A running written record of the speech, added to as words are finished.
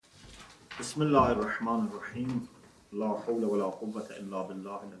بسم الله الرحمن الرحيم لا حول ولا قوة إلا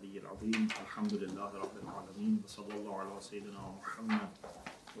بالله العلي العظيم الحمد لله رب العالمين وصلى الله على سيدنا محمد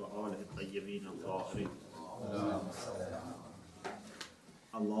وآله الطيبين الطاهرين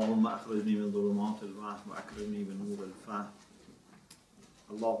اللهم أخرجني من ظلمات الوهم وأكرمني بنور الفهم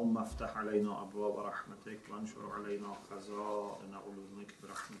اللهم افتح علينا أبواب رحمتك وانشر علينا خزائن علومك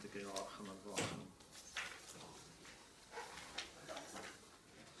برحمتك يا أرحم الراحمين.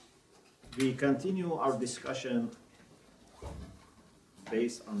 We continue our discussion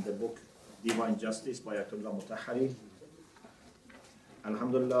based on the book Divine Justice by Ayatollah Mutahari.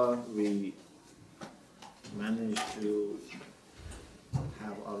 Alhamdulillah, we managed to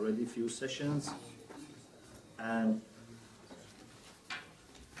have already few sessions, and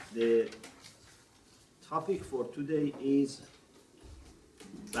the topic for today is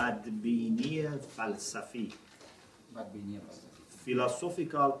Badbiniya Falsafi,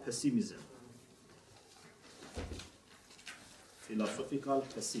 philosophical pessimism. Philosophical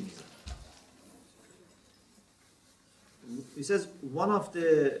pessimism. He says one of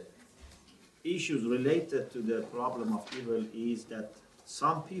the issues related to the problem of evil is that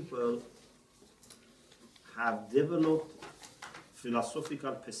some people have developed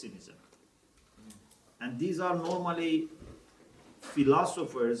philosophical pessimism. And these are normally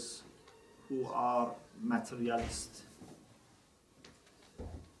philosophers who are materialists.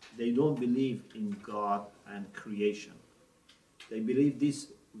 They don't believe in God and creation. They believe this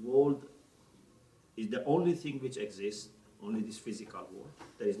world is the only thing which exists, only this physical world.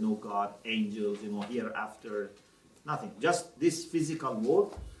 There is no God, angels, hereafter, nothing. Just this physical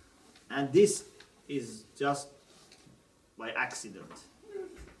world, and this is just by accident,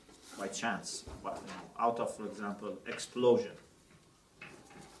 by chance, out of, for example, explosion.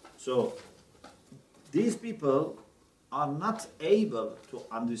 So these people are not able to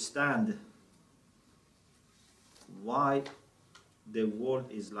understand why the world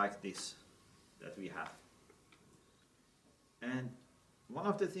is like this that we have. And one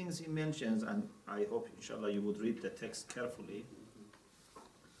of the things he mentions, and I hope inshallah you would read the text carefully,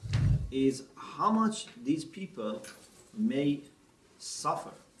 is how much these people may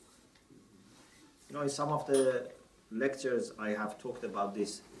suffer. In some of the lectures I have talked about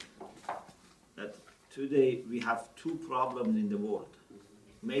this, that today we have two problems in the world,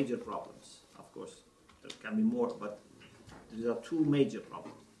 major problems. Of course, there can be more, but there are two major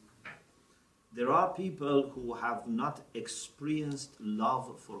problems. There are people who have not experienced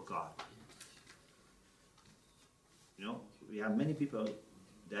love for God. We have many people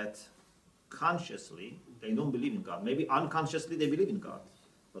that consciously, they don't believe in God. Maybe unconsciously they believe in God.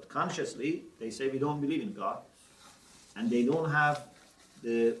 But consciously, they say we don't believe in God. And they don't have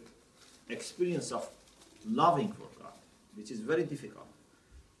the experience of loving for God, which is very difficult.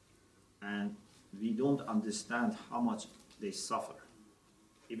 And we don't understand how much they suffer.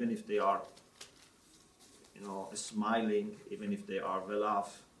 Even if they are, smiling, even if they are well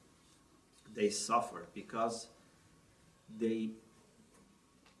off, they suffer because they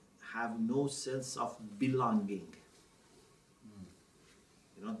have no sense of belonging.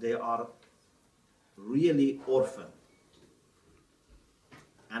 They are really orphan.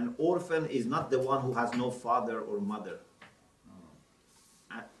 An orphan is not the one who has no father or mother.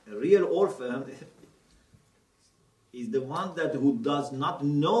 A real orphan is the one who does not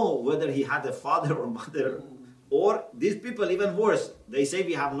know whether he had a father or mother. Or these people, even worse, they say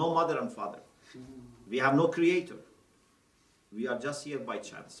we have no mother and father. We have no creator. We are just here by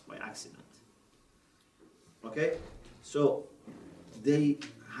chance, by accident. Okay? So they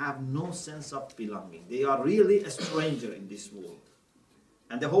have no sense of belonging. They are really a stranger in this world.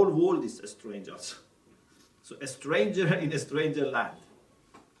 And the whole world is a stranger. So a stranger in a stranger land.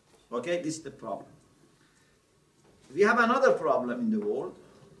 Okay, this is the problem. We have another problem in the world,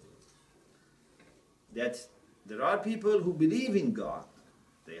 that there are people who believe in God.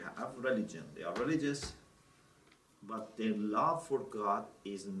 They have religion. They are religious. But their love for God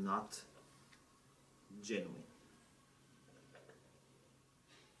is not genuine.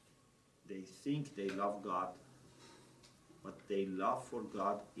 They think they love God, but their love for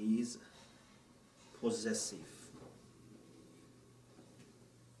God is possessive.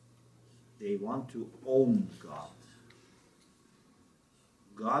 They want to own God.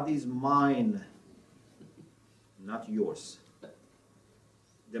 God is mine, not yours.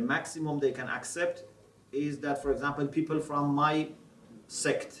 The maximum they can accept is that, for example, people from my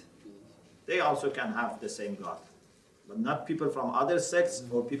sect, they also can have the same God. But not people from other sects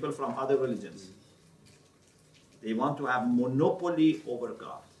or people from other religions. They want to have monopoly over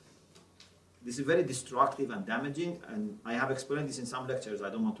God. this is very destructive and damaging, and I have explained this in some lectures. I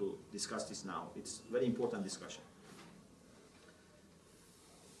don't want to discuss this now. It's a very important discussion.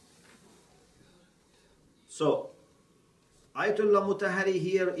 So, Ayatollah Mutahari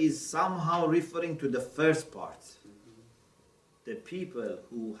here is somehow referring to the first part. The people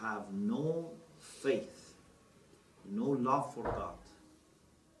who have no faith, no love for God,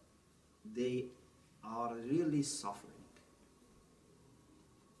 they are really suffering.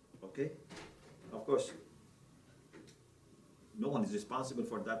 Okay? Of course, no one is responsible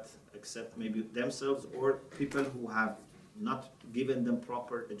for that except maybe themselves or people who have not given them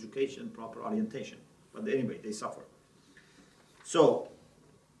proper education, proper orientation. But anyway, they suffer. So,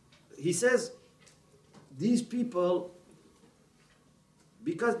 he says, these people,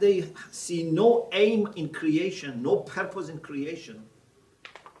 because they see no aim in creation, no purpose in creation,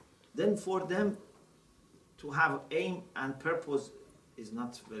 then for them to have aim and purpose is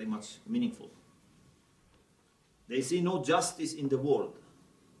not very much meaningful. They see no justice in the world.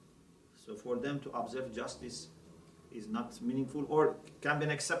 So for them to observe justice is not meaningful or can be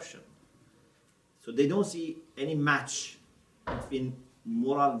an exception. So they don't see any match between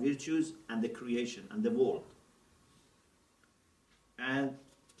moral virtues and the creation and the world. And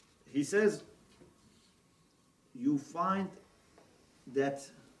he says, you find that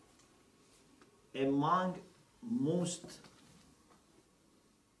among most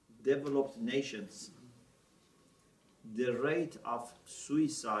developed nations, the rate of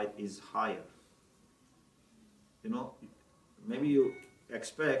suicide is higher. You know, maybe you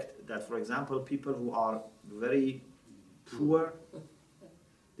expect that, for example, people who are very poor,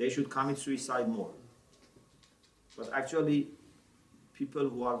 they should commit suicide more. But actually, people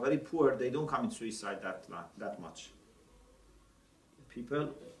who are very poor, they don't commit suicide that much. People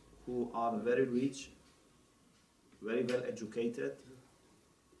who are very rich, very well educated,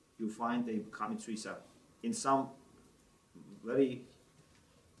 you find they commit suicide. In some very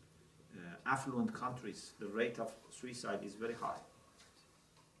affluent countries, the rate of suicide is very high.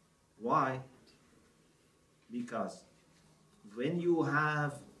 Why? Because when you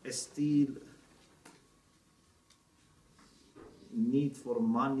have a still need for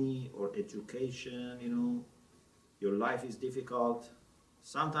money or education, you know, your life is difficult,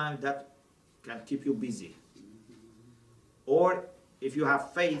 sometimes that can keep you busy. Or if you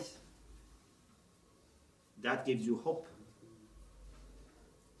have faith, that gives you hope.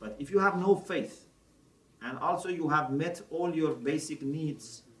 But if you have no faith, and also you have met all your basic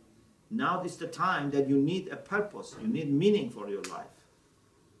needs, now is the time that you need a purpose, you need meaning for your life.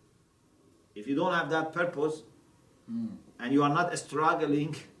 If you don't have that purpose, and you are not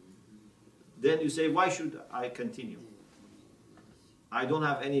struggling, then you say, why should I continue? I don't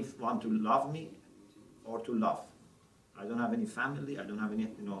have anyone to love me or to love. I don't have any family, I don't have any,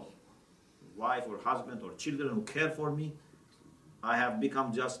 wife or husband or children who care for me. I have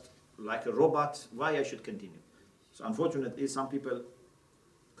become just like a robot. Why I should continue? So unfortunately, some people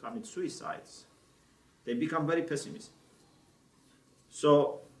commit suicides. They become very pessimistic.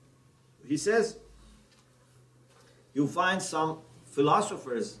 So he says, you find some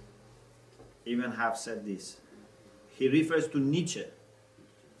philosophers even have said this. He refers to Nietzsche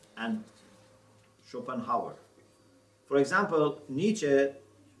and Schopenhauer. For example, Nietzsche,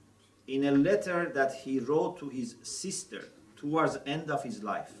 in a letter that he wrote to his sister towards the end of his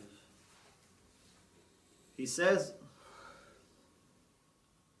life, he says,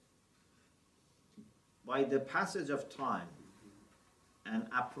 by the passage of time and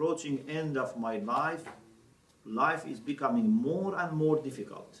approaching end of my life, life is becoming more and more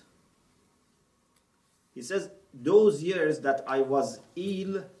difficult. He says, those years that I was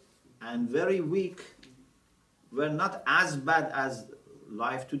ill and very weak were not as bad as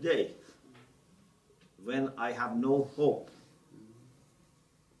life today, when I have no hope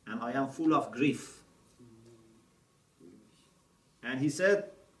and I am full of grief. And he said,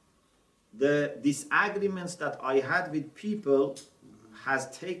 the disagreements that I had with people has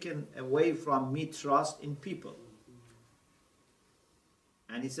taken away from me trust in people.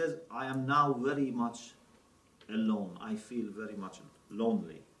 And he says, I am now very much alone. I feel very much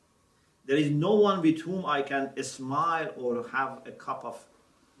lonely. There is no one with whom I can smile or have a cup of,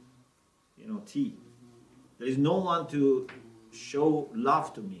 tea. There is no one to show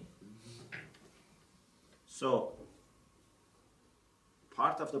love to me. So,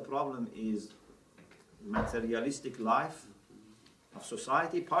 part of the problem is materialistic life of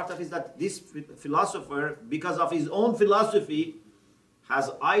society. Part of it is that this philosopher, because of his own philosophy, has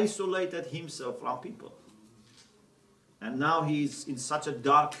isolated himself from people. And now he's in such a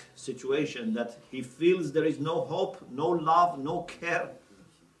dark situation that he feels there is no hope, no love, no care.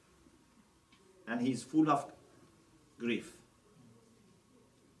 and he's full of grief.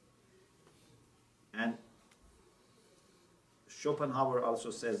 And Schopenhauer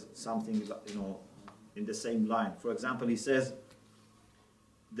also says something, in the same line. For example, he says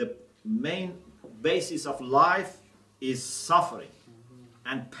the main basis of life is suffering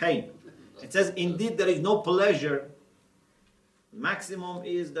and pain. It says, indeed, there is no pleasure. Maximum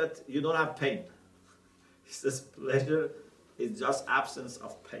is that you don't have pain. He says pleasure is just absence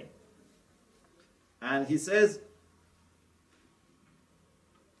of pain. And he says,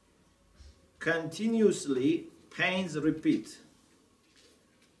 continuously pains repeat.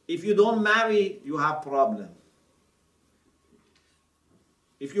 If you don't marry, you have problem.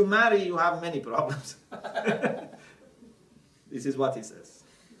 If you marry, you have many problems. This is what he says.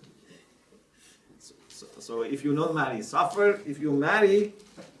 So if you don't marry, suffer. If you marry,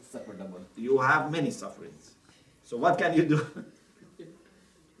 Suffer double. you have many sufferings. So what can you do?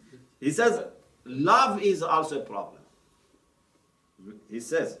 He says, love is also a problem. He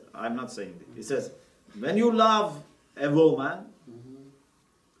says, I'm not saying this. He says, when you love a woman,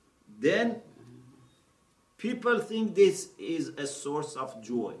 then people think this is a source of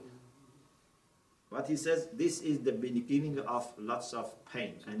joy. But he says, this is the beginning of lots of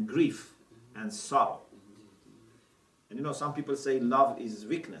pain and grief and sorrow. And some people say love is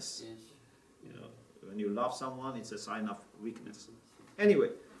weakness. Yes. When you love someone, it's a sign of weakness. Anyway,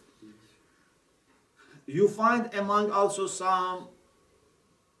 you find among also some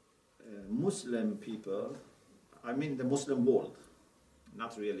Muslim people, I mean the Muslim world,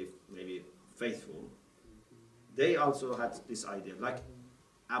 not really maybe faithful, they also had this idea. Like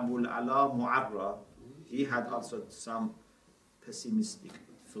Abu al-Ala Mu'arra, he had also some pessimistic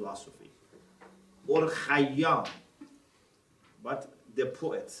philosophy. Or Khayyam, but the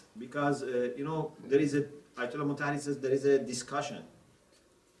poet, because there is Ayatollah Mutahari says there is a discussion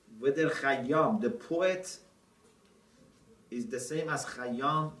whether Khayyam, the poet, is the same as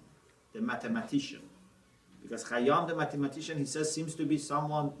Khayyam, the mathematician. Because Khayyam, the mathematician, he says, seems to be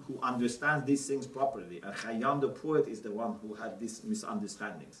someone who understands these things properly. And Khayyam, the poet, is the one who had these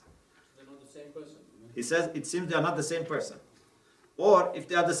misunderstandings. They're not the same person. He says it seems they are not the same person. Or if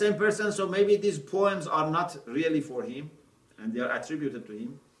they are the same person, so maybe these poems are not really for him, and they are attributed to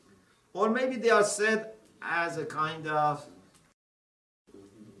him. Or maybe they are said as a kind of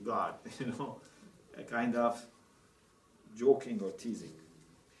God, a kind of joking or teasing.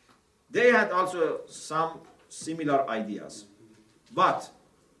 They had also some similar ideas. But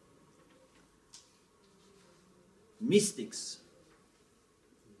mystics,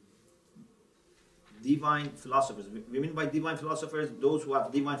 divine philosophers, we mean by divine philosophers those who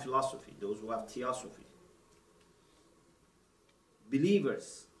have divine philosophy, those who have theosophy.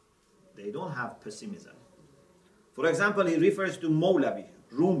 Believers, they don't have pessimism. For example, he refers to Mawlavi,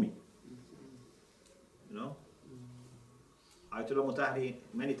 Rumi. Ayatollah Mutahari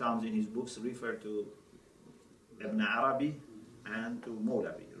many times in his books refer to Ibn Arabi and to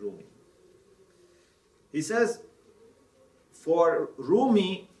Mawlavi, Rumi. He says, for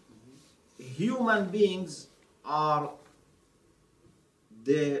Rumi, human beings are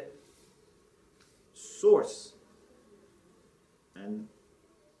the source and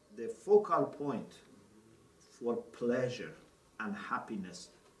the focal point for pleasure and happiness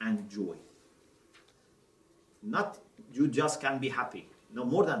and joy. Not you just can be happy. No,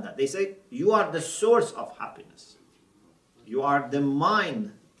 more than that. They say you are the source of happiness. You are the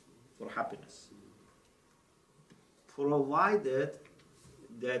mine for happiness. Provided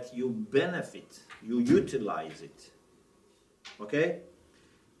that you benefit, you utilize it. Okay?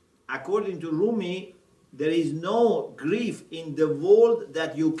 According to Rumi, there is no grief in the world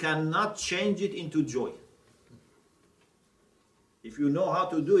that you cannot change it into joy. If you know how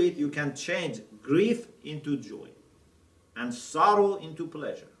to do it, you can change grief into joy, and sorrow into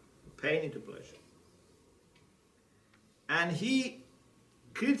pleasure, pain into pleasure. And he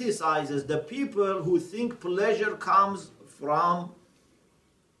criticizes the people who think pleasure comes from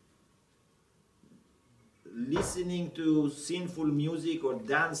listening to sinful music or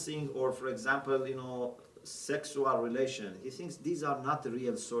dancing or, for example, sexual relation. He thinks these are not the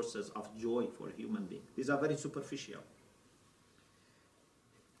real sources of joy for a human being. These are very superficial.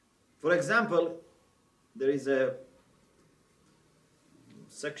 For example, there is a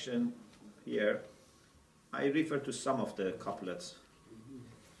section here. I refer to some of the couplets.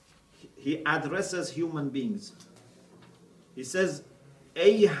 He addresses human beings. He says,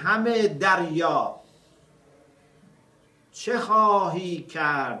 ای همه دریا چه خواهی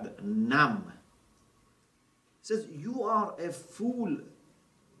کرد نم. He says, you are a full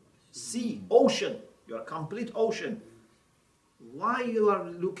sea, ocean. You are a complete ocean. Why you are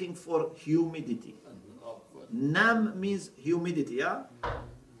looking for humidity? Nam means humidity, yeah?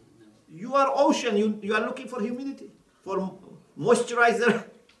 You are ocean, you are looking for humidity. For moisturizer,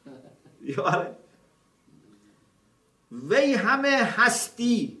 you are... وی همه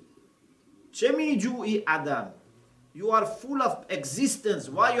هستی چه می جویی عدم. You are full of existence.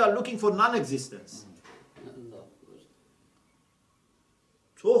 Why you are looking for non-existence?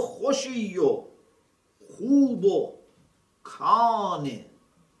 تو خوشی و خوب و کان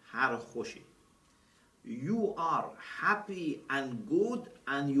هر خوشی. You are happy and good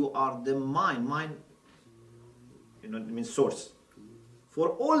and you are the mind, you know, it means source. For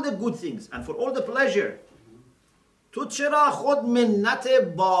all the good things and for all the pleasure. تو چرا خود منت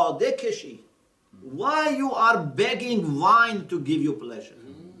باده کشی؟ Why you are begging wine to give you pleasure?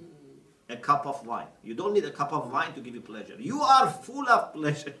 A cup of wine. You don't need a cup of wine to give you pleasure. You are full of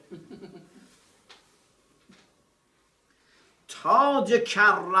pleasure. تاج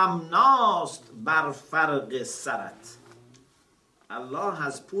کرمناست بر فرق سرت. Allah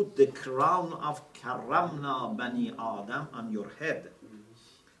has put the crown of Karamna Bani Adam on your head.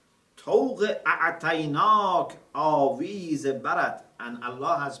 طوق اعطیناک آویز برت. And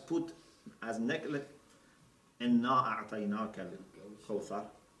Allah has put as necklace إنا أعطيناك الكوثر.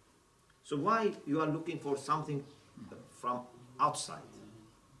 So why you are looking for something from outside?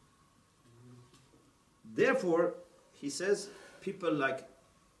 Therefore, he says, people like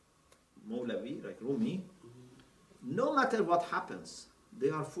Mawlavi, like Rumi, no matter what happens, they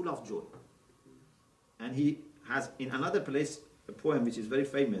are full of joy. And he has in another place a poem which is very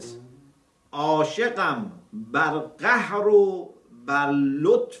famous. عاشقم بر قهر و بر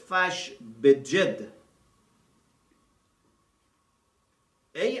لطفش به جد.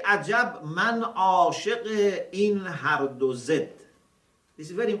 ای عجب من عاشق این هر دو زد. This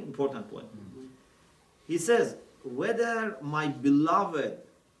is a very important point. He says, whether my beloved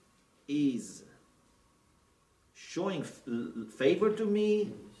is showing favor to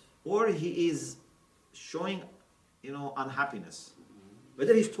me or he is showing, you know, unhappiness,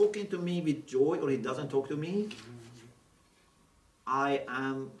 whether he's talking to me with joy or he doesn't talk to me, I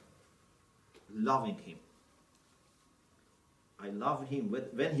am loving him. I love him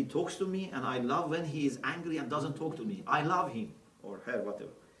when he talks to me, and I love when he is angry and doesn't talk to me. I love him or her,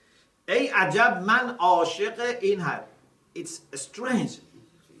 whatever. ای عجب من عاشق این هر. It's strange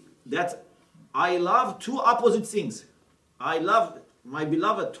that I love two opposite things. I love my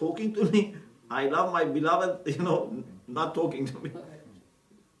beloved talking to me. I love my beloved, you know, not talking to me.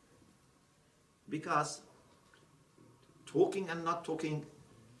 Because talking and not talking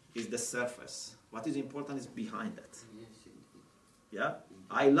is the surface. What is important is behind that. Yeah?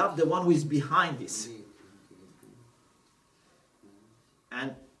 I love the one who is behind this.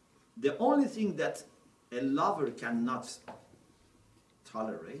 And the only thing that a lover cannot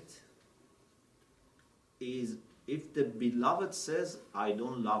tolerate is if the beloved says, I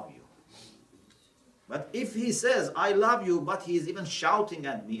don't love you. But if he says, I love you, but he is even shouting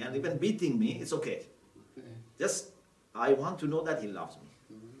at me and even beating me, it's okay. Just, I want to know that he loves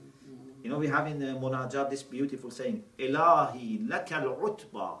me. You know, we have in the Munajat this beautiful saying, Ilahi lakal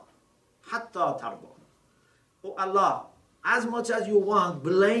utba hatta tarba. Oh Allah, as much as you want,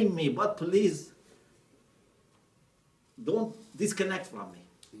 blame me, but please don't disconnect from me.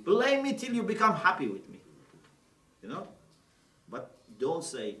 Blame me till you become happy with me. You know? But don't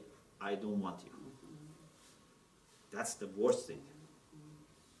say, I don't want you. That's the worst thing.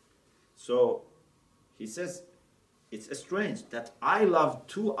 So, he says, it's strange that I love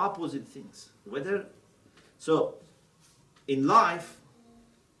two opposite things. So, in life,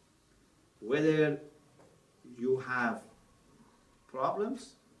 whether you have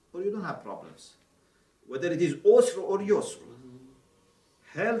problems or you don't have problems, whether it is usr or yusr,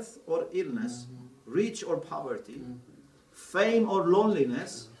 health or illness, rich or poverty, fame or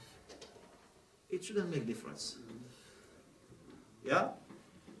loneliness, it shouldn't make difference. Yeah?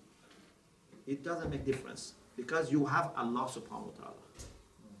 It doesn't make difference because you have Allah subhanahu wa ta'ala.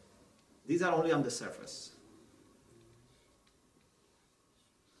 These are only on the surface.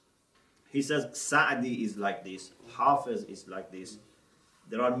 He says Sa'di is like this, Hafiz is like this.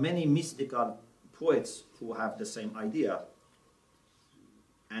 There are many mystical poets who have the same idea.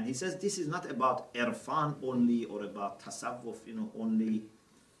 And he says this is not about irfan only or about tasawwuf, only.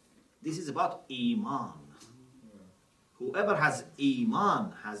 This is about iman. Whoever has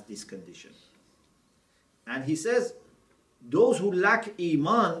iman has this condition. And he says those who lack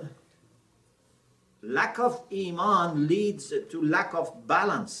iman, lack of iman leads to lack of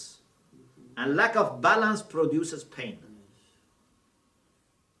balance. And lack of balance produces pain.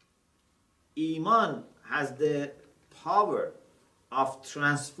 Iman has the power of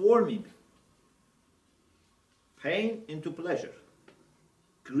transforming pain into pleasure,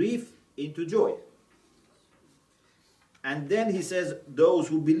 grief into joy. And then he says, those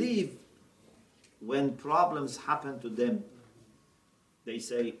who believe, when problems happen to them, they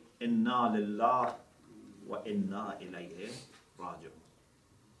say, Inna lillah wa inna ilayhi raji'un.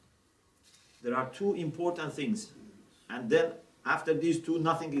 There are two important things. And then after these two,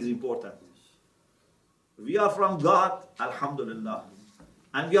 nothing is important. We are from God, alhamdulillah.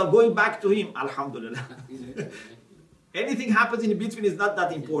 And we are going back to Him, alhamdulillah. Anything happens in between is not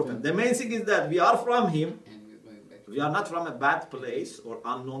that important. The main thing is that we are from Him. We are not from a bad place or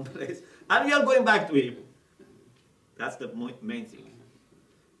unknown place. And we are going back to Him. That's the main thing.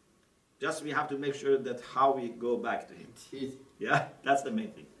 Just we have to make sure that how we go back to Him. Yeah, that's the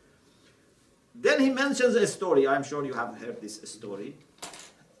main thing. Then he mentions a story. I'm sure you have heard this story.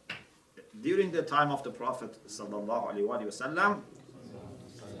 During the time of the Prophet sallallahu alaihi wasallam,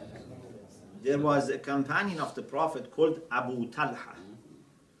 there was a companion of the Prophet called Abu Talha.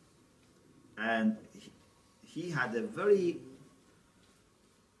 And he had a very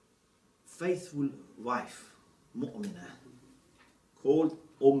faithful wife, mu'minah, called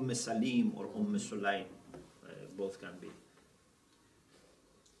Salim or Sulaim. Both can be.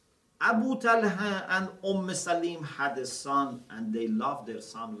 Abu Talha and Salim had a son, and they loved their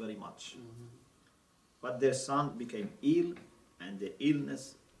son very much. But their son became ill, and the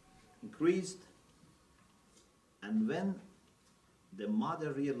illness increased. And when the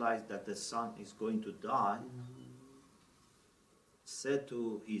mother realized that the son is going to die, said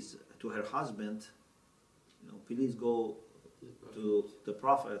to her husband, please go to the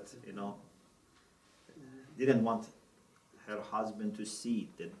Prophet, didn't want her husband to see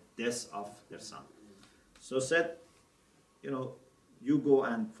the death of their son. So said, you go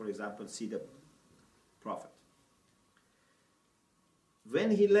and, for example, see the Prophet.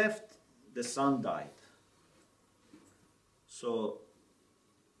 When he left, the son died. So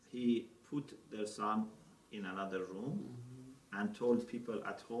he put their son in another room and told people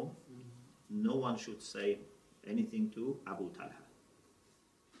at home, no one should say anything to Abu Talha.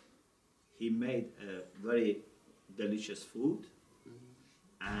 He made a very delicious food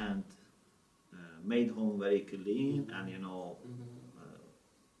and made home very clean and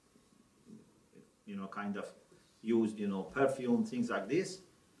kind of used perfume, things like this.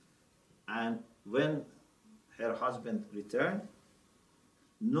 And when her husband returned,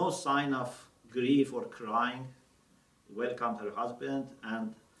 no sign of grief or crying, welcomed her husband,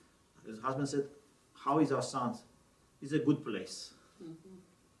 and his husband said, how is our son? He's in a good place.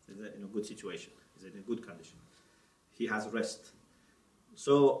 He's in a good situation. He's in a good condition. He has rest.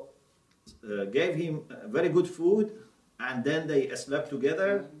 So gave him very good food, and then they slept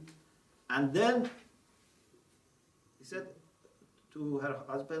together. And then he said to her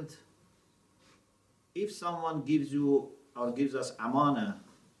husband, if someone gives you or gives us amana,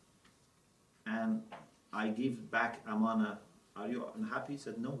 and I give back amana, are you unhappy? He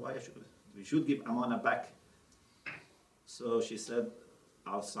said, no, why should we should give amana back? So she said,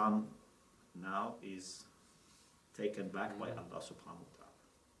 our son now is taken back by Allah subhanahu wa ta'ala.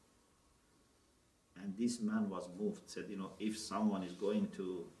 And this man was moved, said, if someone is going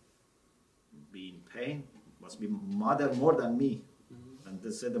to be in pain, must be mother more than me. And they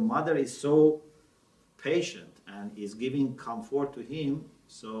said the mother is so patient and is giving comfort to him,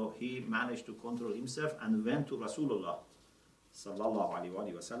 so he managed to control himself and went to Rasulullah sallallahu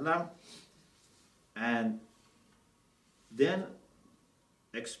alaihi wasallam, and then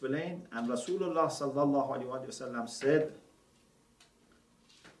explained, and Rasulullah sallallahu alaihi wasallam said,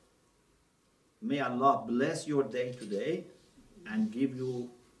 may Allah bless your day today and give you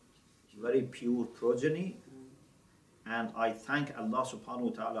very pure progeny, and I thank Allah subhanahu wa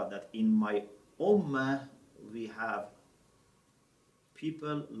ta'ala that in my ummah we have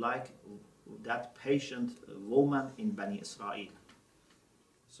people like that patient woman in Bani Israel.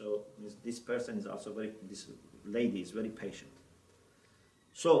 So this person is also this lady is very patient.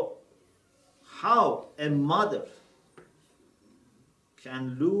 So how a mother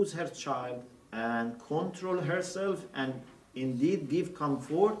can lose her child and control herself and indeed give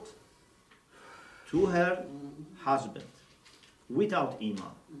comfort to her husband without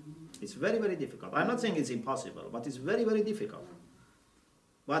iman. It's very, very difficult. I'm not saying it's impossible, but it's very, very difficult.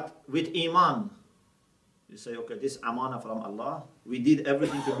 But with iman, you say, okay, this amana from Allah, we did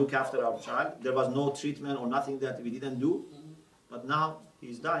everything to look after our child. There was no treatment or nothing that we didn't do, but now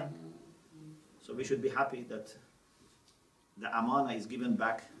he's dying. So we should be happy that the amana is given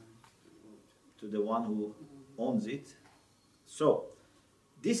back to the one who owns it. So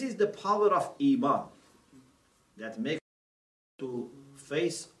this is the power of iman that makes to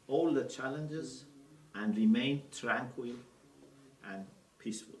face all the challenges and remain tranquil and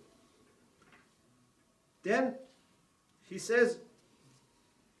peaceful. Then he says,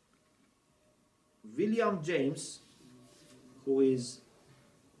 William James, who is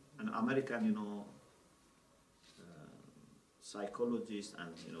an American, psychologist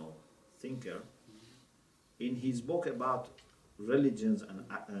and, thinker, in his book about religions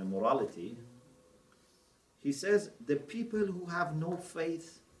and morality, he says the people who have no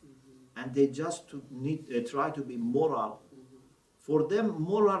faith and they just try to be moral, for them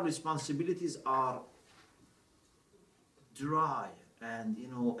moral responsibilities are dry and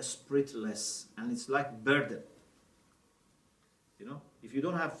spiritless, and it's like burden. If you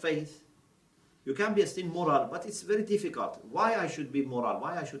don't have faith, you can be still moral, but it's very difficult. Why I should be moral?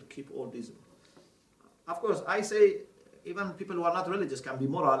 Why I should keep all these? Of course, I say even people who are not religious can be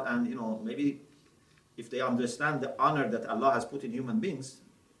moral, and maybe if they understand the honor that Allah has put in human beings,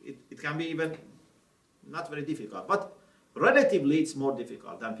 it can be even not very difficult. But relatively, it's more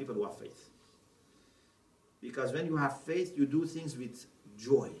difficult than people who have faith. Because when you have faith, you do things with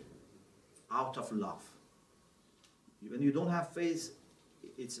joy, out of love. When you don't have faith,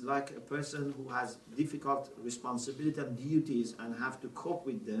 it's like a person who has difficult responsibility and duties and have to cope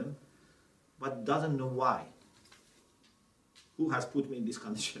with them, but doesn't know why. Who has put me in this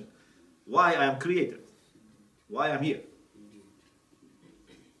condition? Why I am created? Why I'm here?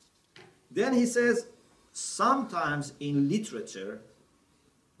 Then he says, sometimes in literature,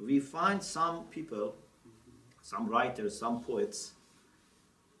 we find some people, some writers, some poets,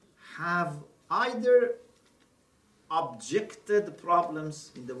 have either objected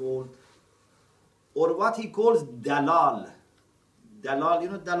problems in the world, or what he calls dalal.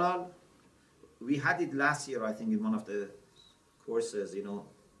 Dalal, dalal? We had it last year, I think, in one of the courses,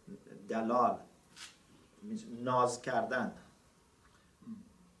 dalal, means naz kardan.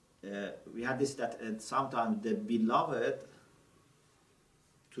 We had this that sometimes the beloved,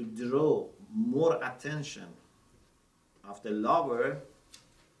 to draw more attention of the lover,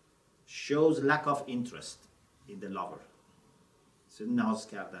 shows lack of interest in the lover. So naz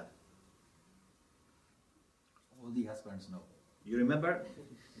kardan. All the husbands know. You remember?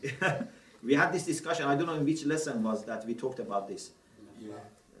 We had this discussion. I don't know in which lesson was that we talked about this. Yeah.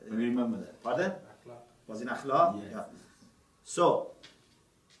 I remember that. Pardon? Akhlaq. Was in Akhlaq? Yes. Yeah. So,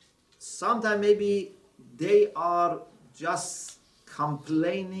 sometimes maybe they are just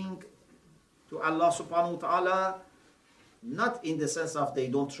complaining to Allah subhanahu wa ta'ala, not in the sense of they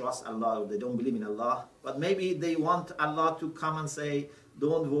don't trust Allah or they don't believe in Allah, but maybe they want Allah to come and say,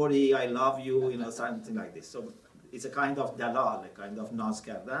 don't worry, I love you, something like this. So it's a kind of dalal, a kind of naz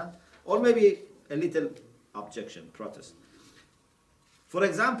kardan, or maybe a little objection, protest. For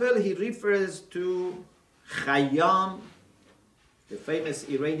example, he refers to Khayyam, the famous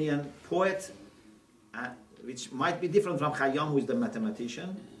Iranian poet, which might be different from Khayyam, who is the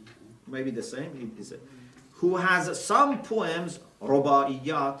mathematician, maybe the same, who has some poems,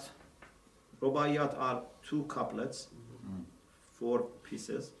 Rubaiyat. Rubaiyat are 2 couplets, 4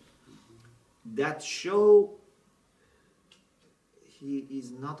 pieces, that show he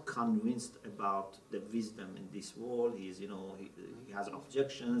is not convinced about the wisdom in this world. He is, he has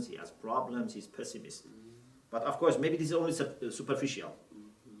objections, he has problems, he's pessimist. But of course, maybe this is only superficial.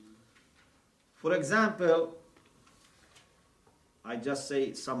 For example, I just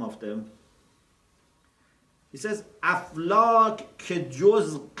say some of them. He says, افلاک که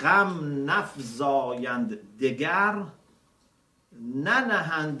جز غم نفزایند دگر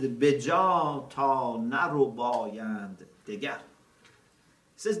ننهند به جا تا نربایند دگر.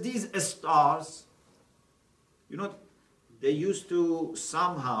 He says these stars, they used to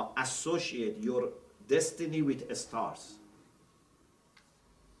somehow associate your destiny with stars.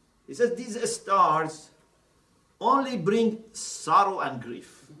 He says these stars only bring sorrow and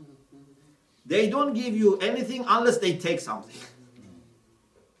grief. They don't give you anything unless they take something.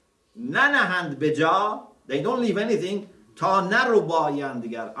 Nanahand beja, they don't leave anything ta narubayan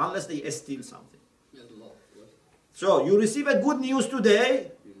digar, unless they steal something. So you receive a good news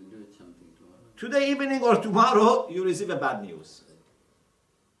today, today evening or tomorrow you receive a bad news.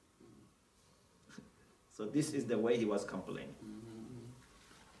 So this is the way he was complaining.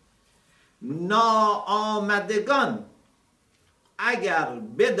 ناآمدگان اگر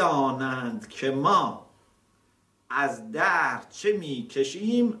بدانند که ما از در چه می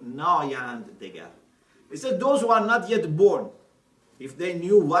کشیم نایند دگر. He said those who are not yet born, if they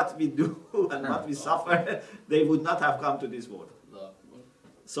knew what we do and what we suffer, they would not have come to this world.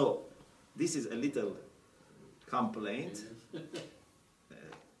 So this is a little complaint.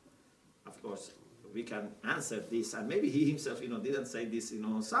 Of course, we can answer this, and maybe he himself, didn't say this,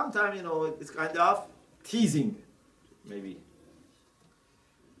 sometime, it's kind of teasing, maybe.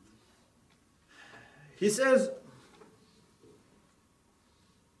 He says,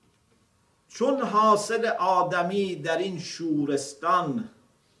 چون حاصل آدمی در این شورستان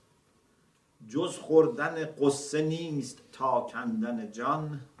جز خوردن قصه نیست تا کندن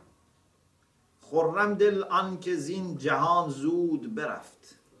جان خرم دل آن که زین جهان زود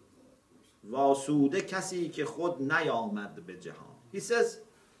برفت واسوده کسی که خود نیامد به جهان. He says,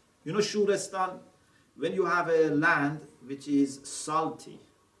 Shurestan, when you have a land which is salty,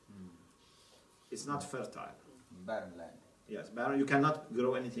 it's not fertile. Barren land. Yes, barren. You cannot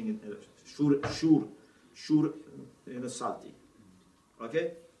grow anything in salty.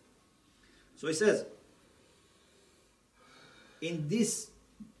 Okay? So he says, in this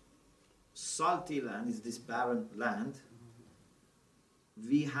salty land, is this barren land,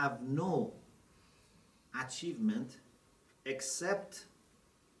 we have no achievement except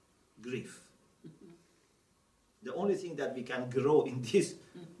grief. The only thing that we can grow in this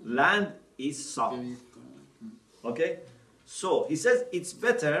land is sorrow. Okay? So he says it's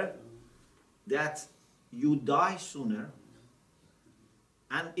better that you die sooner,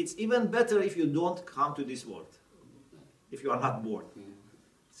 and it's even better if you don't come to this world, if you are not born.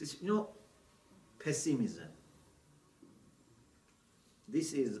 This is, pessimism.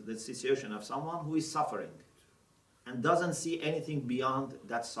 This is the situation of someone who is suffering and doesn't see anything beyond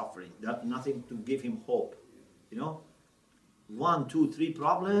that suffering, nothing to give him hope. 1, 2, 3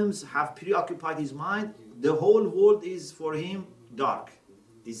 problems have preoccupied his mind. The whole world is for him dark,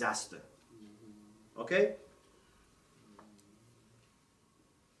 disaster. Okay?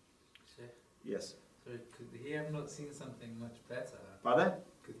 Yes. So could he have not seen something much better? Pardon?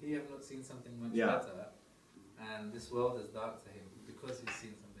 Could he have not seen something much Yeah. better? And this world is dark to him because he's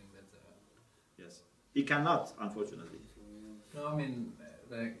seen something better. Yes. He cannot, unfortunately. No, I mean,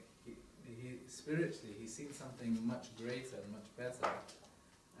 he spiritually, he's seen something much greater and much better.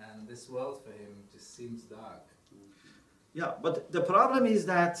 And this world for him just seems dark. Yeah, but the problem is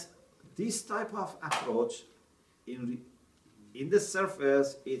that this type of approach, in the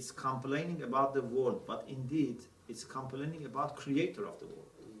surface, it's complaining about the world, but indeed, it's complaining about Creator of the world.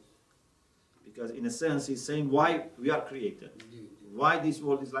 Because in a sense, he's saying why we are created, why this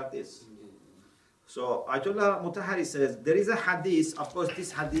world is like this. So Ayatollah Mutahari says, there is a hadith, of course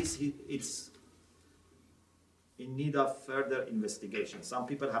this hadith, it's in need of further investigation. Some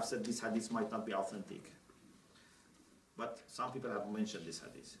people have said this hadith might not be authentic, but some people have mentioned this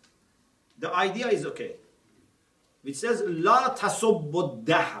hadith. The idea is okay. Which says, La tasubbu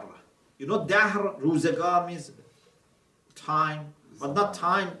dahr. Dahr, ruzegar means time, but not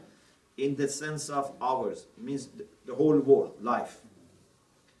time in the sense of hours. It means the whole world, life.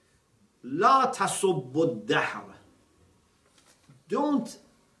 La tasubbu dahr. Don't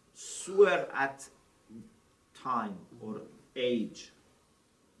swear at time or age.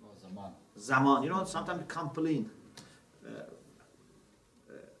 Zaman. Sometimes complain.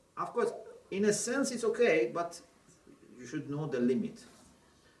 Of course, in a sense it's okay, but you should know the limit.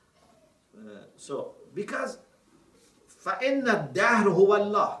 Because فَإِنَّ الدَّهْرُ هُوَ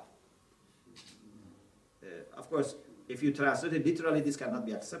اللَّهِ. Of course, if you translate it literally, this cannot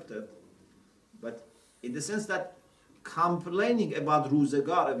be accepted. But in the sense that complaining about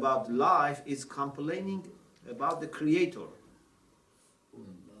ruzegar, about life, is complaining about the Creator.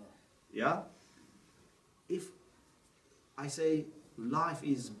 Yeah? If I say life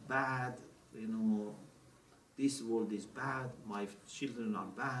is bad, this world is bad, my children are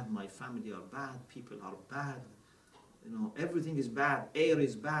bad, my family are bad, people are bad, everything is bad, air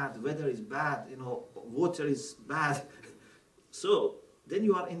is bad, weather is bad, water is bad. So then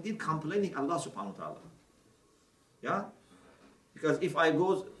you are indeed complaining Allah subhanahu wa ta'ala. Yeah? Because if I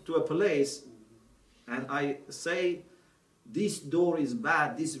go to a place and I say this door is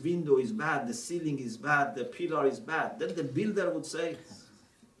bad, this window is bad, the ceiling is bad, the pillar is bad, then the builder would say,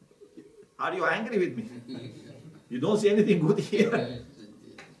 are you angry with me? You don't see anything good here.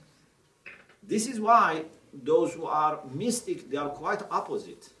 This is why those who are mystic, they are quite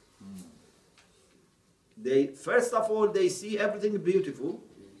opposite. First of all, they see everything beautiful.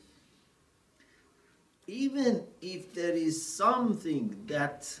 Even if there is something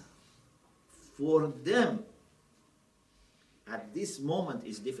that for them at this moment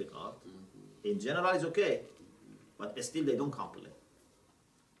is difficult, in general it's okay, but still they don't complain.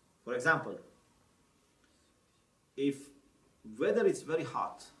 For example, if weather is very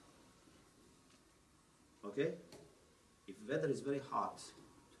hot, okay? If weather is very hot,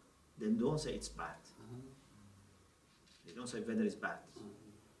 then don't say it's bad. They don't say weather is bad.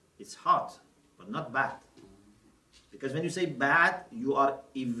 It's hot, but not bad. Because when you say bad, you are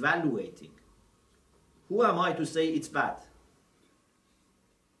evaluating. Who am I to say it's bad?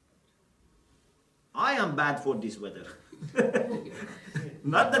 I am bad for this weather.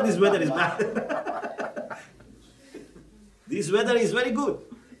 Not that this weather is bad. This weather is very good.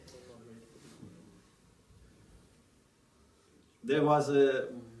 There was a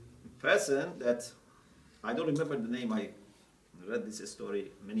person that, I don't remember the name, I read this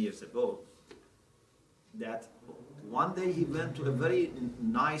story many years ago, that one day he went to a very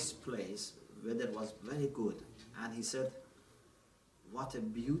nice place, weather was very good, and he said, what a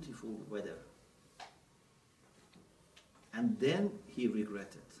beautiful weather. And then he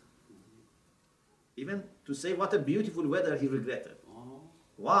regretted. Even to say what a beautiful weather, he regretted.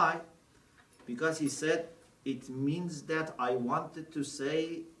 Why? Because he said, it means that I wanted to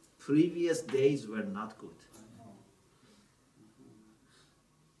say previous days were not good.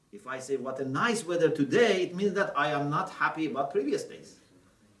 If I say what a nice weather today, it means that I am not happy about previous days.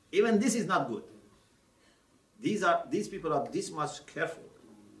 Even this is not good. These people are this much careful.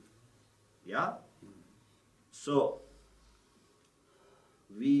 Yeah? So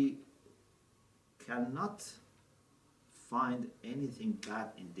we cannot find anything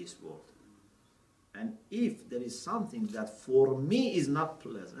bad in this world. And if there is something that for me is not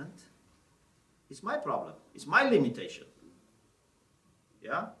pleasant, it's my problem. It's my limitation.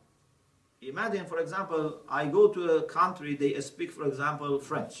 Yeah? Imagine, for example, I go to a country, they speak, for example,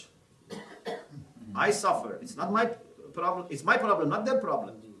 French. I suffer. It's not my problem. It's my problem, not their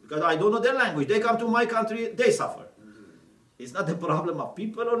problem. Because I don't know their language. They come to my country, they suffer. It's not the problem of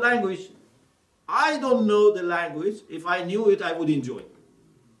people or language. I don't know the language. If I knew it, I would enjoy it.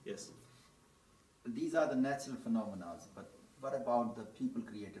 Yes. These are the natural phenomena, but what about the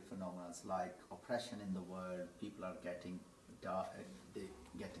people-created phenomena like oppression in the world? People are getting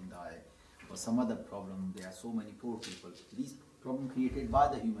died, or some other problem. There are so many poor people. These problems created by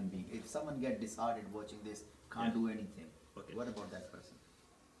the human being. If someone gets disheartened watching this, can't do anything. Okay. What about that person?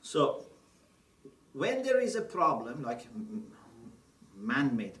 So, when there is a problem, like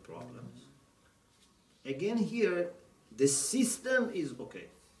man-made problems, again here, the system is okay.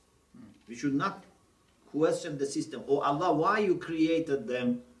 We should not question the system. Oh Allah, why you created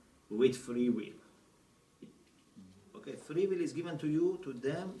them with free will? Okay, free will is given to you, to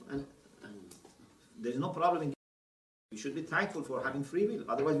them, and there is no problem in. We should be thankful for having free will.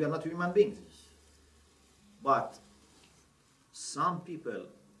 Otherwise, we are not human beings. But some people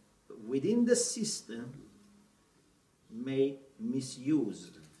within the system may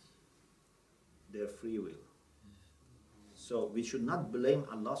misuse their free will. So we should not blame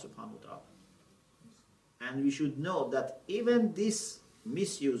Allah subhanahu wa ta'ala. And we should know that even this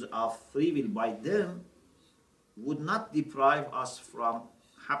misuse of free will by them would not deprive us from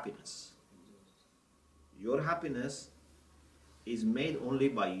happiness. Your happiness is made only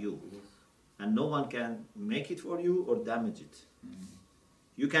by you. And no one can make it for you or damage it.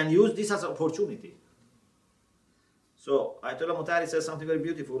 You can use this as an opportunity. So Ayatollah Mutahari says something very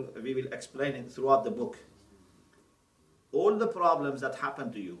beautiful. We will explain it throughout the book. All the problems that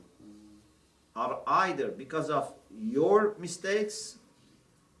happen to you are either because of your mistakes,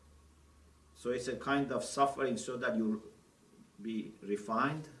 so it's a kind of suffering so that you be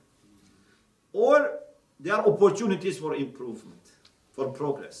refined, or there are opportunities for improvement, for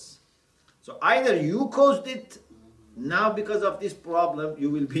progress. So either you caused it, now because of this problem you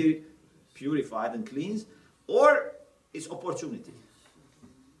will be purified and cleansed, or it's opportunity.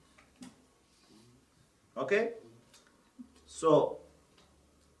 Okay? So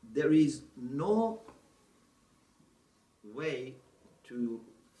there is no way to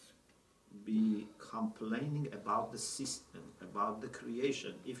be complaining about the system, about the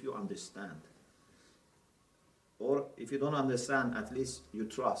creation, if you understand. Or if you don't understand, at least you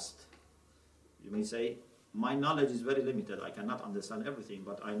trust. You may say, my knowledge is very limited. I cannot understand everything,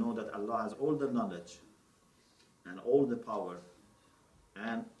 but I know that Allah has all the knowledge and all the power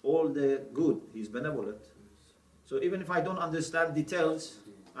and all the good. He's benevolent. So even if I don't understand details,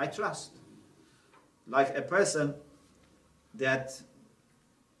 I trust. Like a person that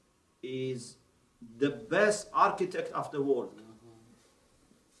is the best architect of the world.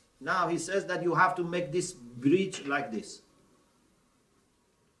 Now he says that you have to make this bridge like this.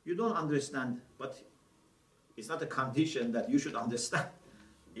 You don't understand, but it's not a condition that you should understand.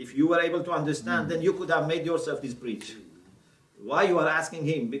 If you were able to understand, then you could have made yourself this bridge. Why you are asking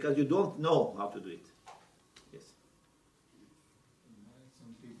him? Because you don't know how to do it. Yes.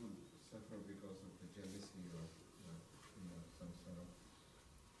 Some people suffer because of the jealousy or some sort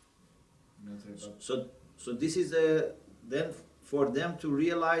of. So this is then for them to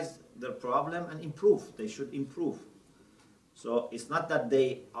realize their problem and improve. They should improve. So it's not that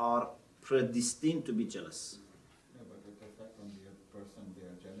they are predestined to be jealous. Yeah, but it affects on the person they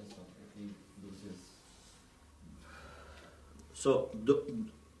are jealous of if he loses. So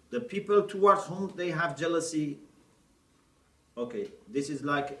the people towards whom they have jealousy, okay, this is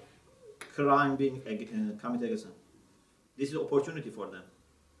like crime being committed against them. This is opportunity for them,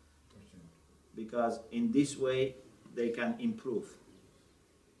 because in this way they can improve.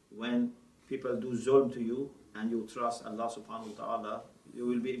 When people do zulm to you and you trust Allah subhanahu wa ta'ala, you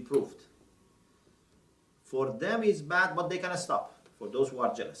will be improved. For them it's bad, but they can stop, for those who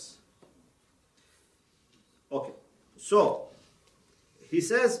are jealous. Okay, so he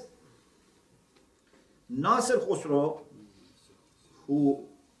says, Nasir Khusro, who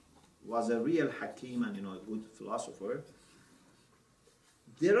was a real Hakim and a good philosopher,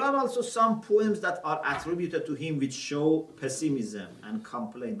 there are also some poems that are attributed to him which show pessimism and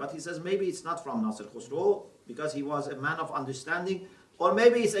complaint. But he says maybe it's not from Nasir Khusro because he was a man of understanding, or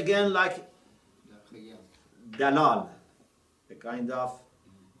maybe it's again like Dalal, a kind of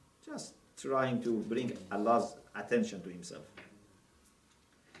just trying to bring Allah's attention to himself.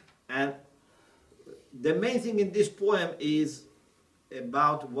 And the main thing in this poem is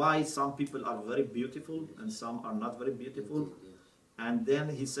about why some people are very beautiful and some are not very beautiful. And then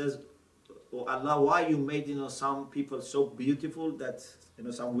he says, oh Allah, why you made some people so beautiful that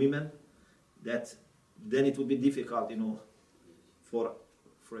some women, that then it would be difficult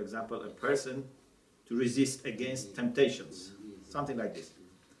for example a person to resist against temptations, something like this.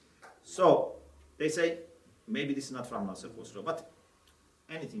 So they say maybe this is not from Nasir Khusro, but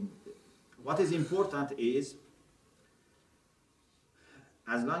anything. What is important is,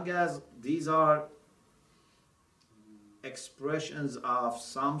 as long as these are expressions of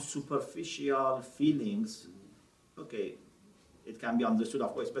some superficial feelings, okay, it can be understood.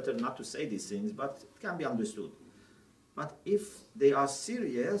 Of course, it's better not to say these things, but it can be understood. But if they are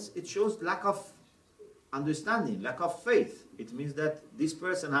serious, it shows lack of understanding, lack of faith. It means that this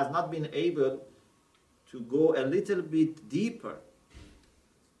person has not been able to go a little bit deeper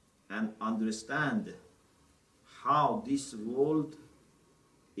and understand how this world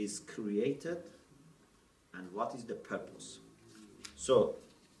is created and what is the purpose. So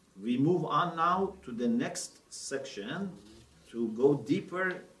we move on now to the next section to go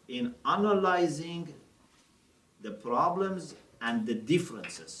deeper in analyzing the problems and the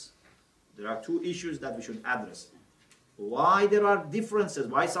differences. There are two issues that we should address. Why there are differences?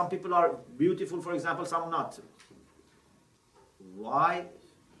 Why some people are beautiful, for example, some not? Why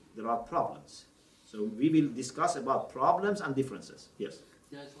there are problems? So we will discuss about problems and differences. Yes.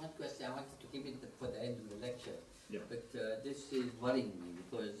 There's one question I wanted to keep it for the end of the lecture, Yeah. but this is worrying me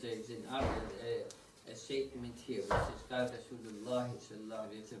because there's in Arabic a statement here which is قال رسول الله صلى الله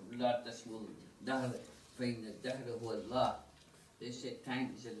عليه وسلم لا تسمو الدهر فإن الدهر هو الله. They say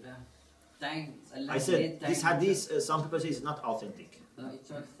time is Allah. Time, Allah I said made this time. hadith, some people say it's not authentic. No,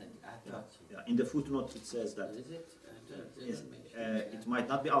 it's authentic. I thought so. Yeah. In the footnote it says that. Is it? I thought it Yes. mentioned It might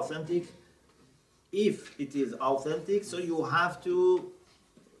not be authentic. If it is authentic, so you have to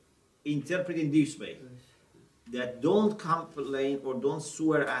interpret in this way, that don't complain or don't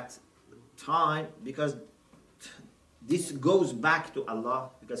swear at time, because this goes back to Allah,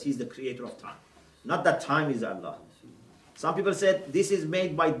 because He's the creator of time. Not that time is Allah. Some people said this is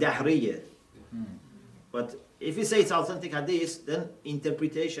made by Dahriyah. But if you say it's authentic hadith, then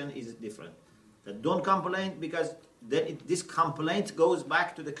interpretation is different. That don't complain, because then this complaint goes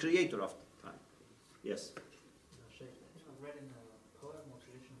back to the creator of time. Yes. Sheikh, I think I've read in a poem or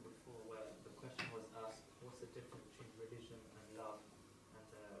tradition before where the question was asked, what's the difference between religion and love? And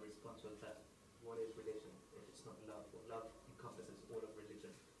the response was that, what is religion if it's not love? Well, love encompasses all of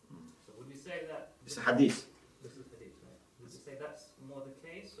religion. So would you say that... It's a hadith. This is hadith, right? Would you say that's more the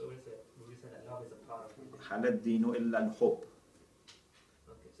case, or would you say that love is a part of religion? هل الدين إلا الحب.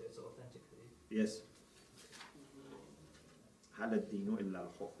 Okay, so it's authentic hadith. Yes. هل الدين إلا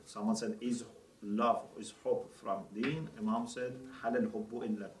الحب. Someone said, is love, is hope from deen? Imam said, هل الحب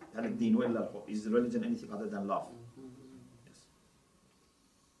إلا هل الدين إلا الحب. Is religion anything other than love? Yes.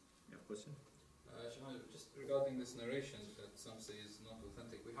 You have a question? Shamal, just regarding this narration that some say is not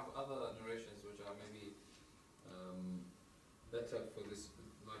authentic, we have other narrations which are maybe better for this.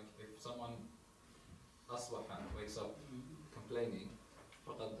 Like if someone أصبح wakes up complaining,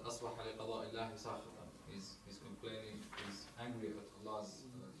 فقد أصبح لقضاء الله ساخطا. He's complaining, he's angry at Allah's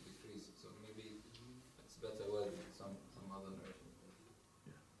decrees. So maybe it's better word than some other narration.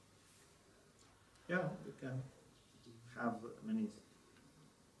 Yeah, you can have many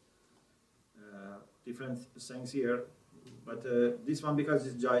different things here. But this one, because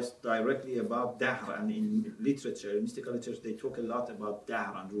it's just directly about dahr, and in literature, in mystical literature, they talk a lot about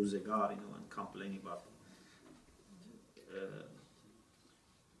dahr and ruzegar, and complaining about.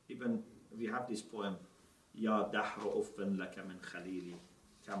 Even we have this poem, Ya dahr uffan laka min khalili,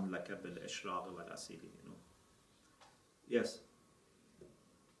 kam laka bil ishraq wal asili. Yes.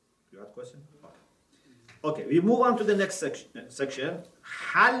 You had a question? Okay, we move on to the next section.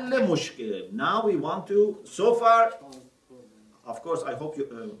 Hal mushkil. Now we want to, so far, of course, I hope your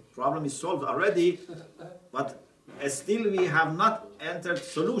problem is solved already, but still we have not entered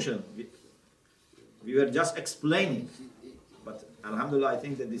solution. We were just explaining. But alhamdulillah, I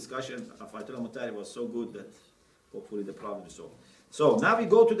think the discussion of Ayatollah Mutahhari was so good that hopefully the problem is solved. So now we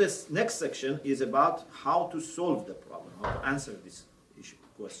go to this next section, is about how to solve the problem, how to answer this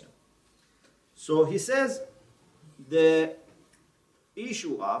question. So he says the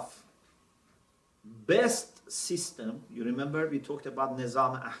issue of best system, you remember we talked about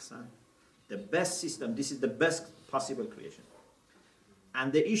Nizam Ahsan, the best system, this is the best possible creation.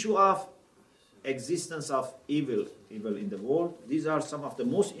 And the issue of existence of evil in the world, these are some of the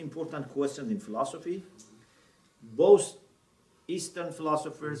most important questions in philosophy. Both Eastern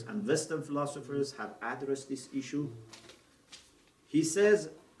philosophers and Western philosophers have addressed this issue. He says,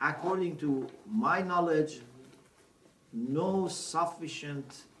 according to my knowledge, no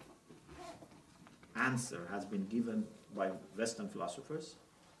sufficient answer has been given by Western philosophers.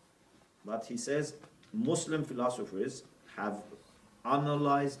 But he says Muslim philosophers have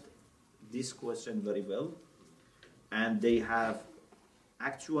analyzed this question very well, and they have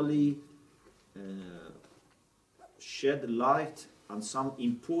actually shed light on some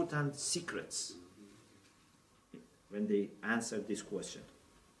important secrets when they answered this question.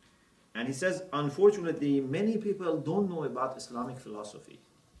 And he says, unfortunately, many people don't know about Islamic philosophy.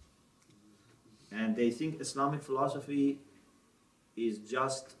 And they think Islamic philosophy is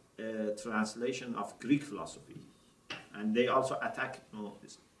just a translation of Greek philosophy. And they also attack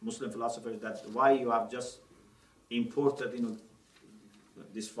Muslim philosophers that why you have just imported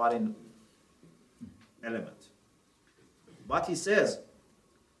this foreign element. But he says,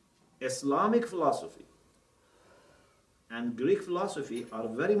 Islamic philosophy and Greek philosophy are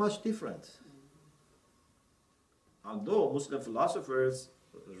very much different. Although Muslim philosophers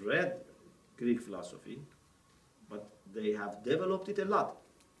read Greek philosophy, but they have developed it a lot.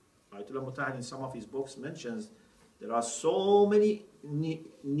 Ayatollah Mutahhari in some of his books mentions there are so many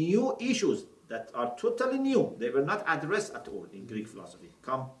new issues that are totally new. They were not addressed at all in Greek philosophy.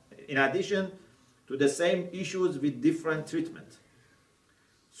 In addition to the same issues with different treatment.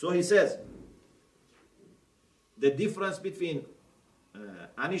 So he says, the difference between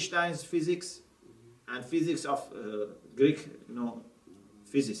Einstein's physics and physics of Greek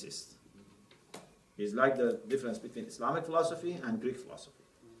physicists is like the difference between Islamic philosophy and Greek philosophy.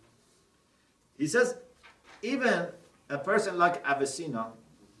 He says, even a person like Avicenna,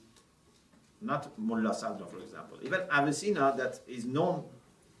 not Mullah Sadra, for example, even Avicenna that is known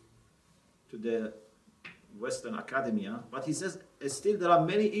to the Western academia, but he says still there are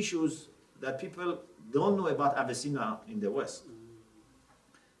many issues that people don't know about Avicenna in the West.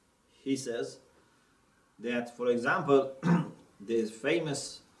 He says that, for example, the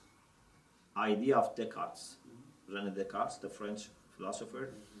famous idea of Descartes, René Descartes, the French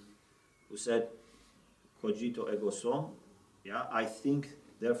philosopher, who said, cogito ergo sum, I think,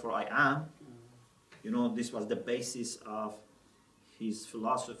 therefore I am. This was the basis of his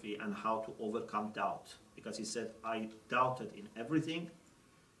philosophy and how to overcome doubt. Because he said, I doubted in everything,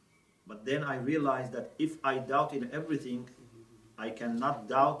 but then I realized that if I doubt in everything, I cannot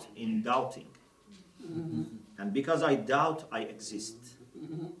doubt in doubting. And because I doubt, I exist.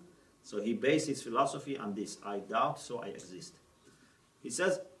 So he based his philosophy on this. I doubt, so I exist. He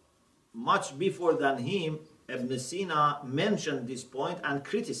says, much before than him, Ibn Sina mentioned this point and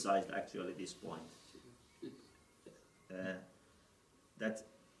criticized actually this point. That,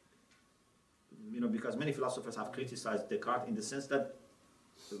 because many philosophers have criticized Descartes in the sense that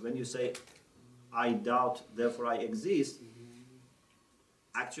when you say, I doubt, therefore I exist,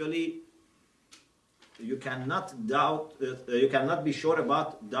 actually, you cannot doubt, you cannot be sure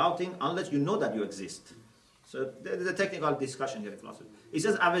about doubting unless you know that you exist. So there's a technical discussion here in philosophy. He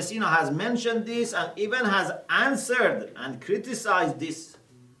says Avicenna has mentioned this and even has answered and criticized this.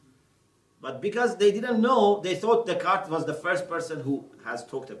 But because they didn't know, they thought Descartes was the first person who has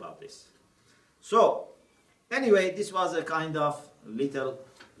talked about this. So, anyway, this was a kind of little,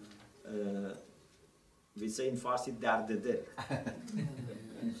 we say in Farsi, dardede.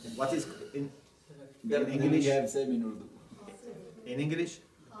 What is in English? In English?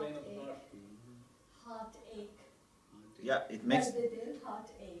 Heartache. Yeah, it makes. But their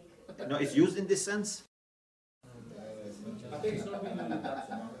heartache. No, it's used in this sense. I think it's not really in that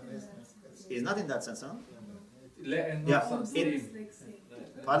sense. It's not in that sense, huh? Letting Yeah. some steam.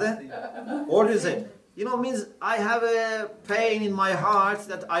 Pardon? Or you say, means I have a pain in my heart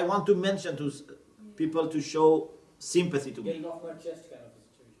that I want to mention to people to show sympathy to Get me. it off my chest kind of a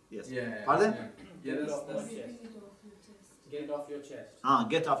situation. Yes. Yeah. Pardon? Yeah, Get it that's, off my that's chest. Get it off your chest.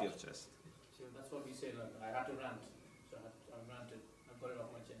 Get off your chest. So that's what we say, like, I had to rant. So I ranted. I got it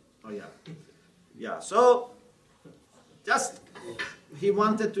off my chest. Oh yeah. Yeah. So just he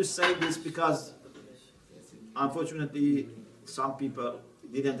wanted to say this because unfortunately some people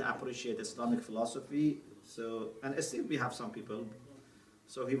didn't appreciate Islamic philosophy. So and still we have some people.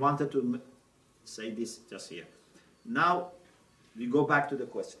 So he wanted to say this just here. Now we go back to the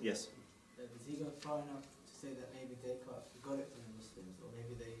question. Yes. Is he going far enough to say that maybe Descartes got it from the Muslims, or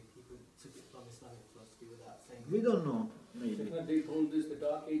maybe people took it from Islamic philosophy without saying? We don't know. Maybe. They told this the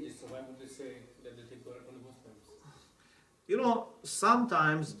Dark Ages, so why would they say that they got it from the Muslims?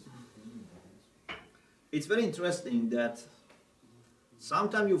 Sometimes it's very interesting that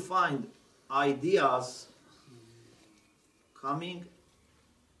sometimes you find ideas coming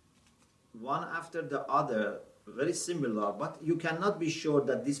one after the other, very similar, but you cannot be sure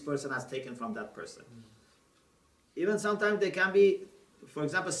that this person has taken from that person. Even sometimes they can be, for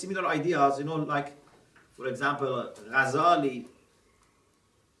example, similar ideas, like, for example, Ghazali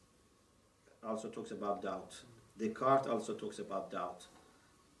also talks about doubt. Descartes also talks about doubt.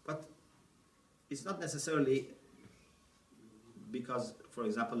 But it's not necessarily because, for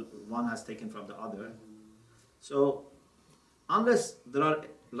example, one has taken from the other. So, unless there are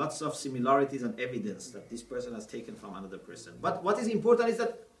lots of similarities and evidence that this person has taken from another person. But what is important is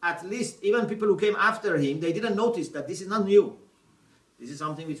that at least even people who came after him, they didn't notice that this is not new. This is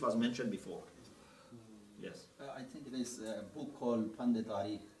something which was mentioned before. Yes. I think there is a book called Pandit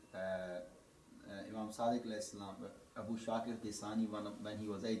Tarikh. Imam Sadiq al-Islam, Abu Shakir Tisani, when he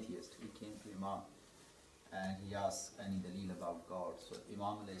was atheist, he came to Imam and he asked any dalil about God. So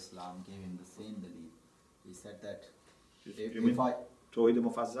Imam al-Islam gave him the same dalil. He said that if I... Tawhid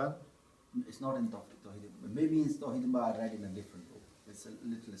Mufazzal? It's not in Tawhid. Maybe it's Tawhid, but I read in a different book. It's a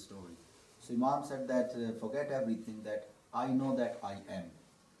little story. So Imam said that forget everything, that I know that I am.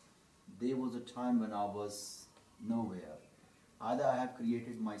 There was a time when I was nowhere. Either I have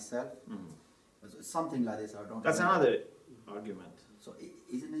created myself, something like this. I don't. That's another argument. So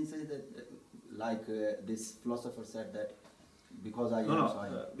isn't it say that, like this philosopher said that because I am, No, so I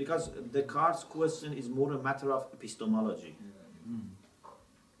am. because Descartes' question is more a matter of epistemology.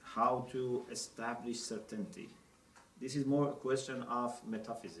 How to establish certainty. This is more a question of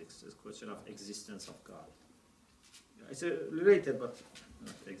metaphysics, it's a question of existence of God. It's related, but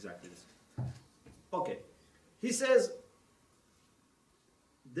not exactly this. Okay. He says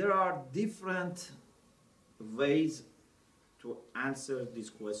there are different ways to answer these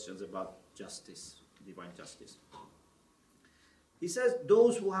questions about justice, divine justice. He says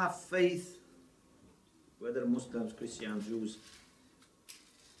those who have faith, whether Muslims, Christians, Jews,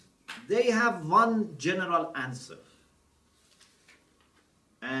 they have one general answer.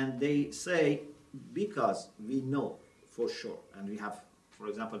 And they say, because we know for sure, and we have, for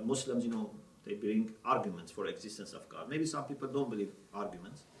example, Muslims, they bring arguments for existence of God. Maybe some people don't believe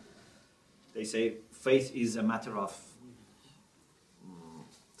arguments. They say faith is a matter of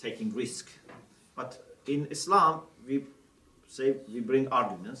taking risk. But in Islam, we say we bring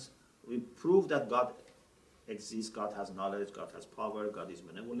arguments. We prove that God exists, God has knowledge, God has power, God is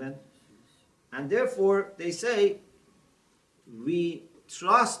benevolent. And therefore, they say we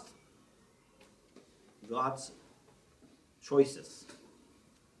trust God's choices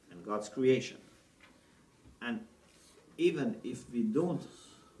and God's creation. And even if we don't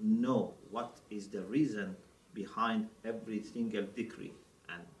know what is the reason behind every single decree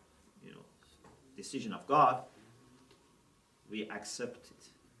and decision of God, we accept it.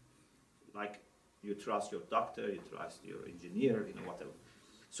 Like you trust your doctor, you trust your engineer, whatever.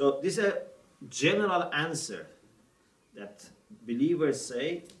 So this is a general answer that believers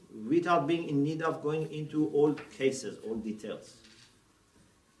say without being in need of going into all cases, all details.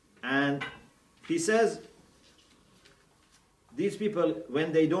 And he says, these people,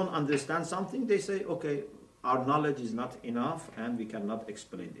 when they don't understand something, they say, okay, our knowledge is not enough and we cannot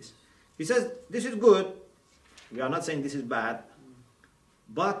explain this. He says, this is good. We are not saying this is bad,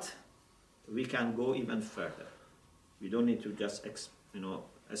 but we can go even further. We don't need to just,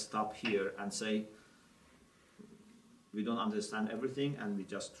 stop here and say, we don't understand everything and we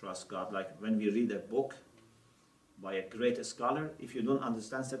just trust God. Like when we read a book by a great scholar, if you don't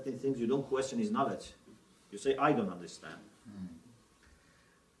understand certain things, you don't question his knowledge. You say, I don't understand.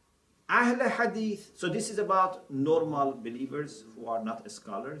 Ahl Hadith, so this is about normal believers who are not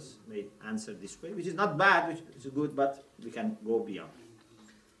scholars. They answer this way, which is not bad, which is good, but we can go beyond.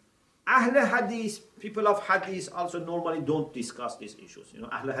 Ahl Hadith, people of Hadith also normally don't discuss these issues. You know,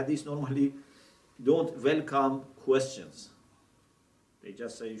 Ahl Hadith normally don't welcome questions. They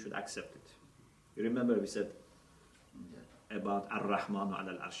just say you should accept it. You remember we said about Ar-Rahmanu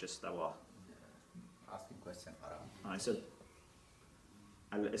ala al-Arsh istawa. Asking question haram. I said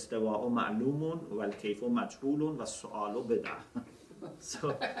al-istiwa'u ma'lumun wal-kayfu majhulun was-su'alu bid'ah.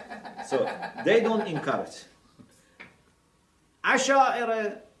 So they don't encourage.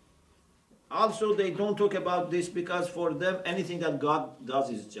 Asha'ira also, they don't talk about this because for them anything that God does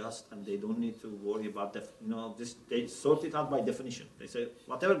is just, and they don't need to worry about this. They sort it out by definition. They say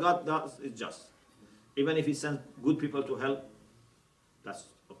whatever God does is just, even if He sends good people to hell, that's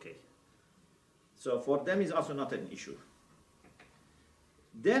okay. So for them is also not an issue.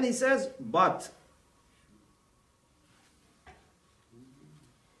 Then he says, but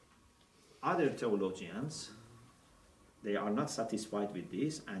other theologians, they are not satisfied with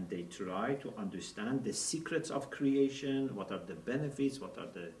this, and they try to understand the secrets of creation, what are the benefits, what are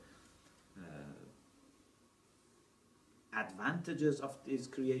the advantages of these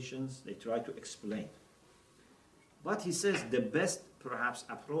creations. They try to explain. But he says the best, perhaps,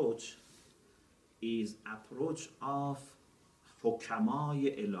 approach is approach of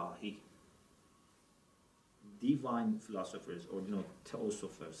Hukamai Ilahi, divine philosophers, or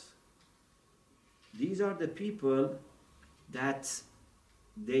theosophers. These are the people that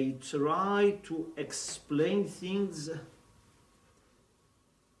they try to explain things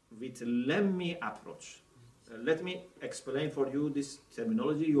with lemmi approach. Let me explain for you this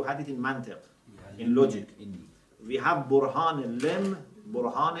terminology. You had it in mantiq, in logic. We have Burhan al-Lem,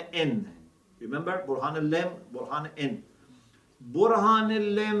 Burhan al-En. Remember? Burhan al-Lem, Burhan al-En. Burhan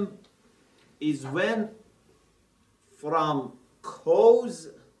al-Lem is when from cause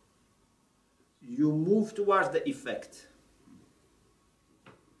you move towards the effect.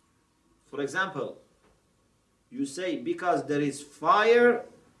 For example, you say because there is fire,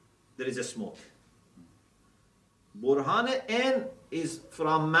 there is a smoke. Burhan al-En is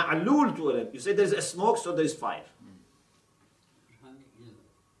from ma'lul to al. You say there is a smoke, so there is fire.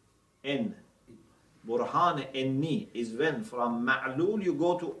 En. Burhan enni is when from ma'lul you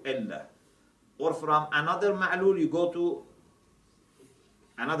go to illa, or from another ma'lul you go to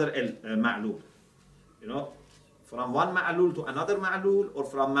another ma'lul. From one ma'lul to another ma'lul, or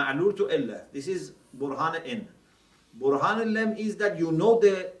from ma'lul to illa. This is Burhan en. Burhan al-Lem is that you know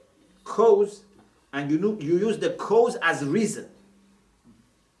the cause, and you use the cause as reason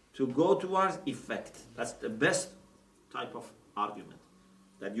to go towards effect. That's the best type of argument.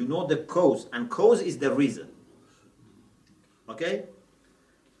 That you know the cause, and cause is the reason. Okay?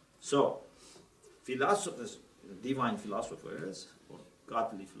 So, philosophers, divine philosophers, or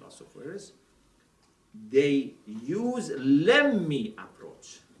godly philosophers, they use lemmi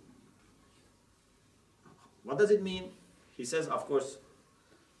approach. What does it mean? He says, of course,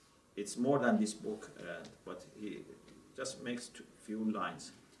 it's more than this book, but he just makes few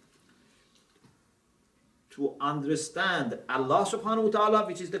lines. To understand Allah subhanahu wa ta'ala,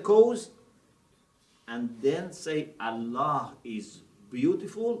 which is the cause, and then say Allah is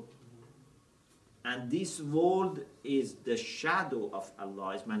beautiful, and this world is the shadow of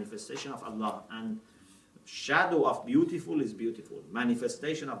Allah, is manifestation of Allah, and shadow of beautiful is beautiful,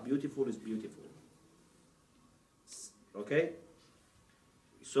 manifestation of beautiful is beautiful. Okay?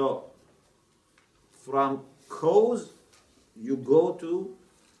 So, from cause, you go to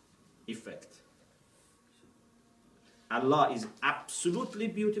effect. Allah is absolutely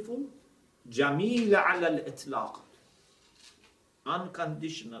beautiful, Jamila ala al-itlaq.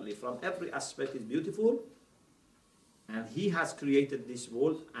 Unconditionally, from every aspect is beautiful, and He has created this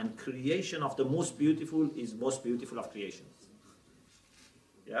world, and creation of the most beautiful is most beautiful of creations.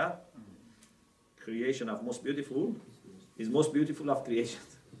 Yeah? Creation of most beautiful is most beautiful of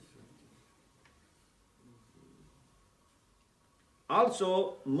creations.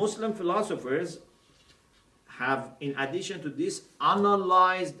 Also, Muslim philosophers have, in addition to this,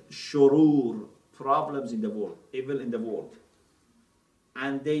 analyzed shurur, problems in the world, evil in the world.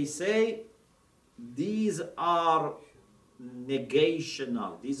 And they say these are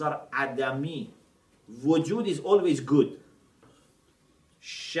negational, these are adami. Wujud is always good.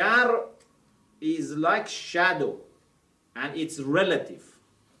 Shar is like shadow, and it's relative.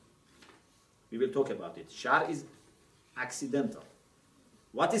 We will talk about it. Shar is accidental.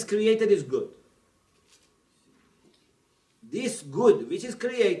 What is created is good. This good which is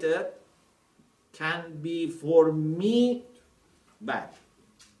created can be for me bad.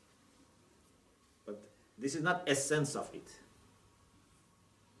 But this is not essence of it.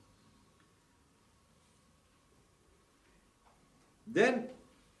 Then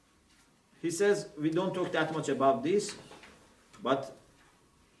he says, we don't talk that much about this, but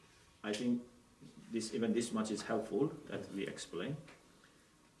I think this much is helpful that we explain.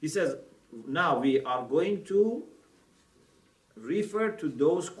 He says, now we are going to refer to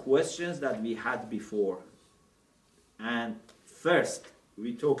those questions that we had before. And first,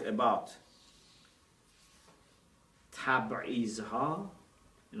 we talk about tab'izha.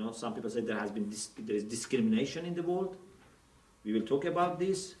 You know, some people say there is discrimination in the world. We will talk about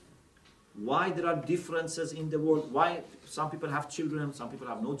this. Why there are differences in the world. Why some people have children, some people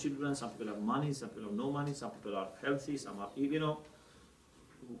have no children, some people have money, some people have no money, some people are healthy, some are, you know.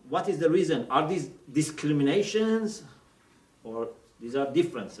 What is the reason? Are these discriminations or these are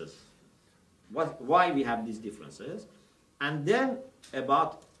differences? Why we have these differences? And then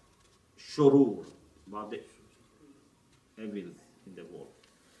about shurur, about the evil in the world.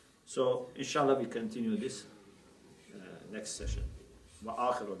 So, inshallah, we continue this next session.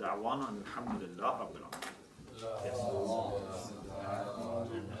 وآخر دعوانا أن الحمد لله رب العالمين.